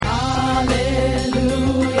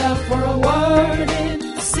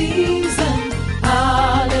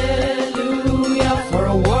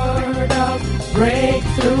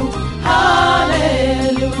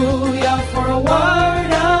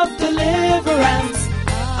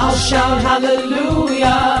shout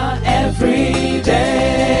hallelujah every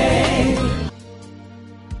day.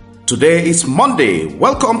 Today is Monday.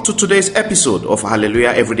 Welcome to today's episode of Hallelujah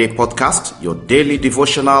Everyday Podcast, your daily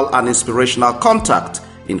devotional and inspirational contact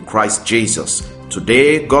in Christ Jesus.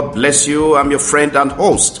 Today, God bless you. I'm your friend and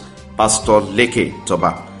host, Pastor Leke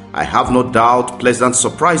Toba. I have no doubt pleasant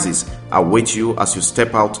surprises await you as you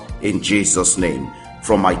step out in Jesus' name.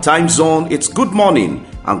 From my time zone, it's good morning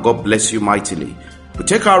and God bless you mightily. We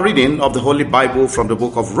take our reading of the Holy Bible from the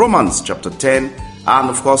book of Romans chapter 10 and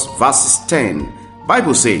of course verses 10.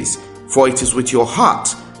 Bible says, "For it is with your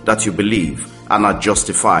heart that you believe and are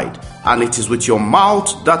justified, and it is with your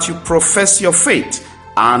mouth that you profess your faith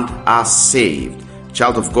and are saved."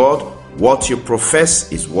 Child of God, what you profess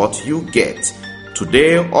is what you get.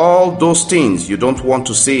 Today, all those things you don't want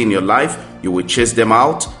to see in your life, you will chase them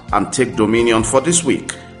out and take dominion for this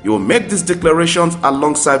week. You will make these declarations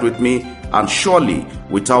alongside with me, and surely,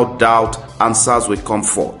 without doubt, answers will come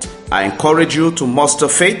forth. I encourage you to muster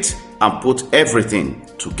faith and put everything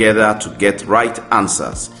together to get right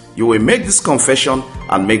answers. You will make this confession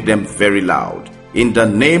and make them very loud. In the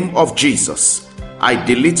name of Jesus, I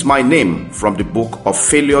delete my name from the book of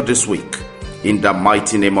failure this week. In the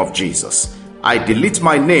mighty name of Jesus, I delete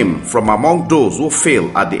my name from among those who fail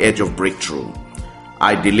at the edge of breakthrough.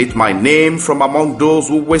 I delete my name from among those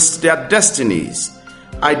who waste their destinies.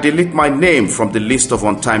 I delete my name from the list of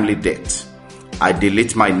untimely death. I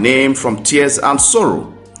delete my name from tears and sorrow.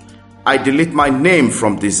 I delete my name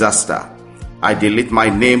from disaster. I delete my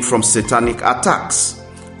name from satanic attacks.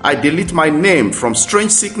 I delete my name from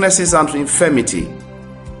strange sicknesses and infirmity.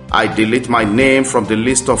 I delete my name from the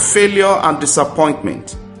list of failure and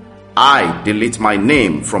disappointment. I delete my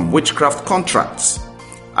name from witchcraft contracts.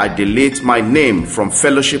 I delete my name from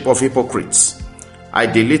fellowship of hypocrites. I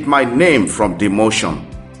delete my name from demotion.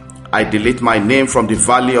 I delete my name from the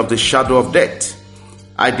valley of the shadow of death.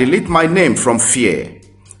 I delete my name from fear.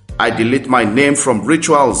 I delete my name from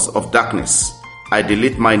rituals of darkness. I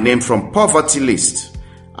delete my name from poverty list.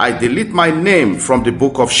 I delete my name from the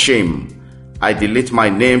book of shame. I delete my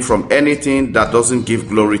name from anything that doesn't give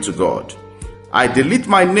glory to God. I delete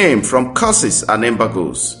my name from curses and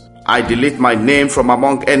embargoes. I delete my name from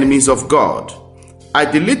among enemies of God. I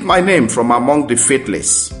delete my name from among the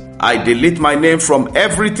faithless. I delete my name from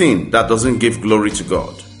everything that doesn't give glory to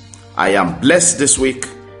God. I am blessed this week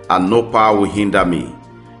and no power will hinder me.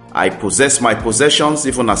 I possess my possessions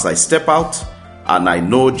even as I step out, and I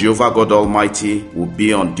know Jehovah God Almighty will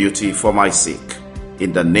be on duty for my sake.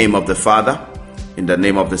 In the name of the Father, in the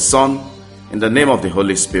name of the Son, in the name of the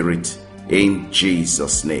Holy Spirit, in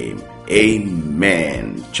Jesus' name,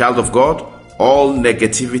 amen. Child of God, all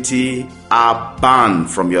negativity are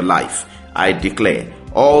banned from your life. I declare,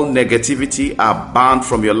 all negativity are banned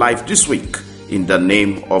from your life this week in the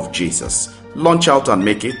name of Jesus. Launch out and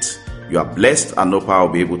make it. You are blessed and no power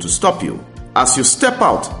will be able to stop you. As you step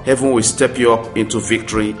out, heaven will step you up into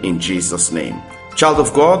victory in Jesus' name. Child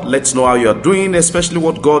of God, let's know how you are doing, especially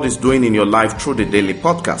what God is doing in your life through the daily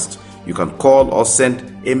podcast. You can call or send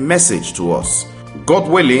a message to us. God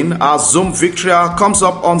willing, our Zoom Victory Hour comes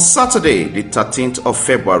up on Saturday, the 13th of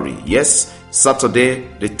February. Yes, Saturday,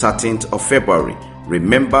 the 13th of February.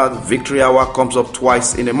 Remember, the Victory Hour comes up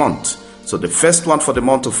twice in a month. So the first one for the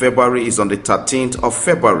month of February is on the 13th of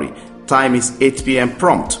February. Time is 8 p.m.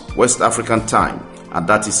 prompt, West African time. And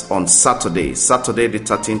that is on Saturday, the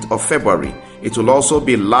 13th of February. It will also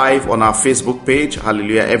be live on our Facebook page,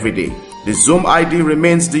 Hallelujah Everyday. The Zoom ID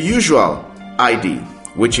remains the usual ID,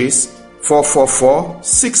 which is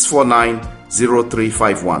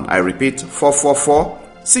 444-649-0351. I repeat,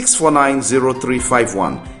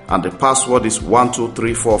 444-649-0351. And the password is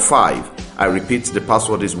 12345. I repeat, the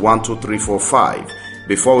password is 12345.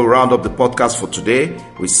 Before we round up the podcast for today,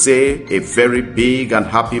 we say a very big and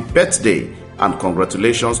happy birthday and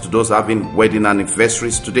congratulations to those having wedding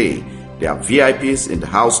anniversaries today. There are VIPs in the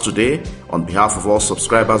house today. On behalf of all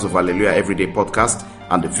subscribers of Hallelujah Everyday Podcast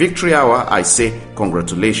and the Victory Hour, I say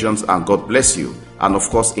congratulations and God bless you. And of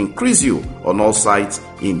course, increase you on all sides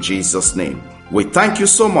in Jesus' name. We thank you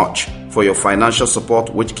so much for your financial support,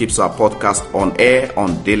 which keeps our podcast on air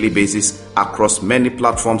on daily basis across many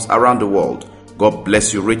platforms around the world. God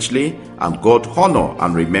bless you richly, and God honor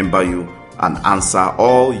and remember you and answer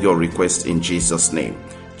all your requests in Jesus' name.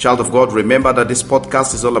 Child of God, remember that this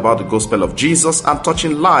podcast is all about the gospel of Jesus and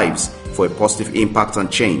touching lives for a positive impact and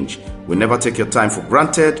change. We never take your time for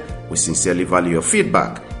granted. We sincerely value your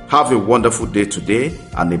feedback. Have a wonderful day today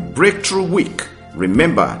and a breakthrough week.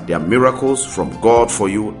 Remember, there are miracles from God for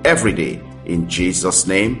you every day. In Jesus'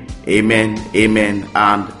 name, amen, amen,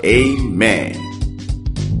 and amen.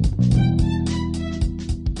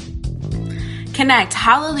 Connect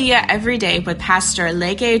Hallelujah Every Day with Pastor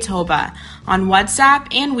Leke Toba on WhatsApp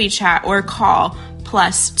and WeChat or call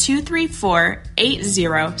 +234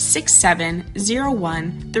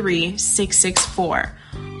 8067013664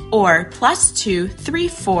 or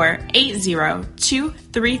 +234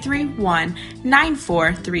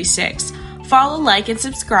 8023319436. Follow, like, and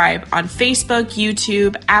subscribe on Facebook,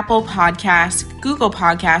 YouTube, Apple Podcasts, Google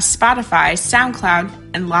Podcasts, Spotify, SoundCloud,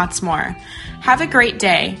 and lots more. Have a great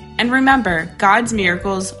day, and remember, God's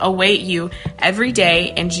miracles await you every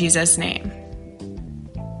day in Jesus' name.